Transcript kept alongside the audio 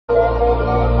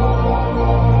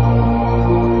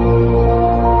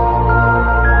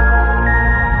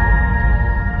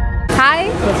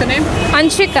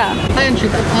Anshita. Hi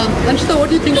Anshita. Anshita, what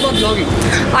do you think about blogging?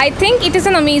 I think it is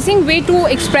an amazing way to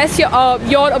express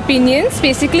your opinions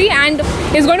basically, and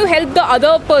it's going to help the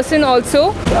other person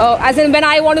also. As in, when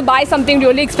I want to buy something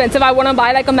really expensive, I want to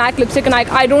buy like a MAC lipstick, and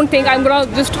I don't think I'm gonna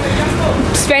just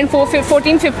spend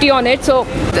 1450 on it. So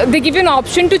they give you an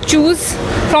option to choose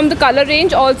from the color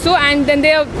range also, and then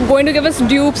they are going to give us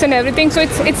dupes and everything. So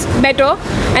it's better.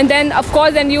 And then of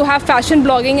course then you have fashion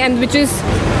blogging, and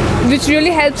which really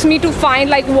helps me to find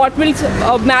like what will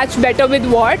match better with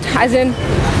what, as in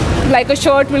like a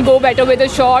shirt will go better with a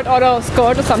short or a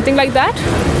skirt or something like that.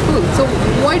 Cool. So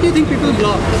why do you think people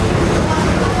blog?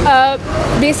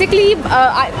 Basically,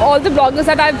 all the bloggers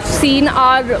that I've seen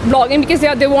are blogging because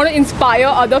they want to inspire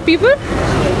other people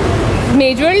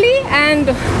majorly, and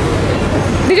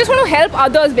they just want to help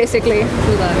others basically.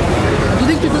 Do you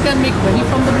think people can make money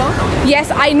from the blog?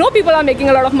 Yes, I know people are making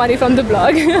a lot of money from the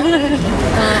blog.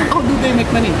 How do they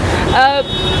make money?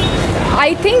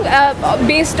 I think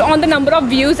based on the number of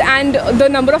views and the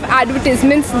number of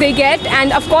advertisements they get,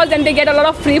 and of course then they get a lot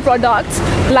of free products,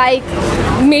 like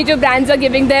major brands are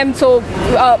giving them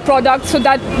products so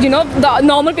that the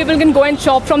normal people can go and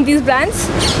shop from these brands.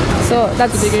 So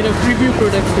that's So they get a preview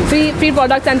products too. free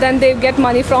products, and then they get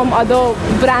money from other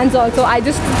brands also. I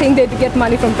just think they get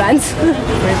money from brands.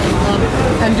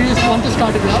 And do you want to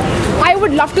start a blog? I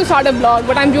would love to start a blog,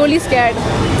 but I'm really scared.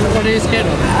 What are you scared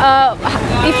of?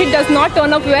 If it does not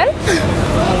turn up well.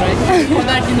 Alright. For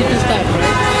that you need to start,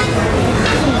 right?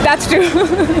 That's true.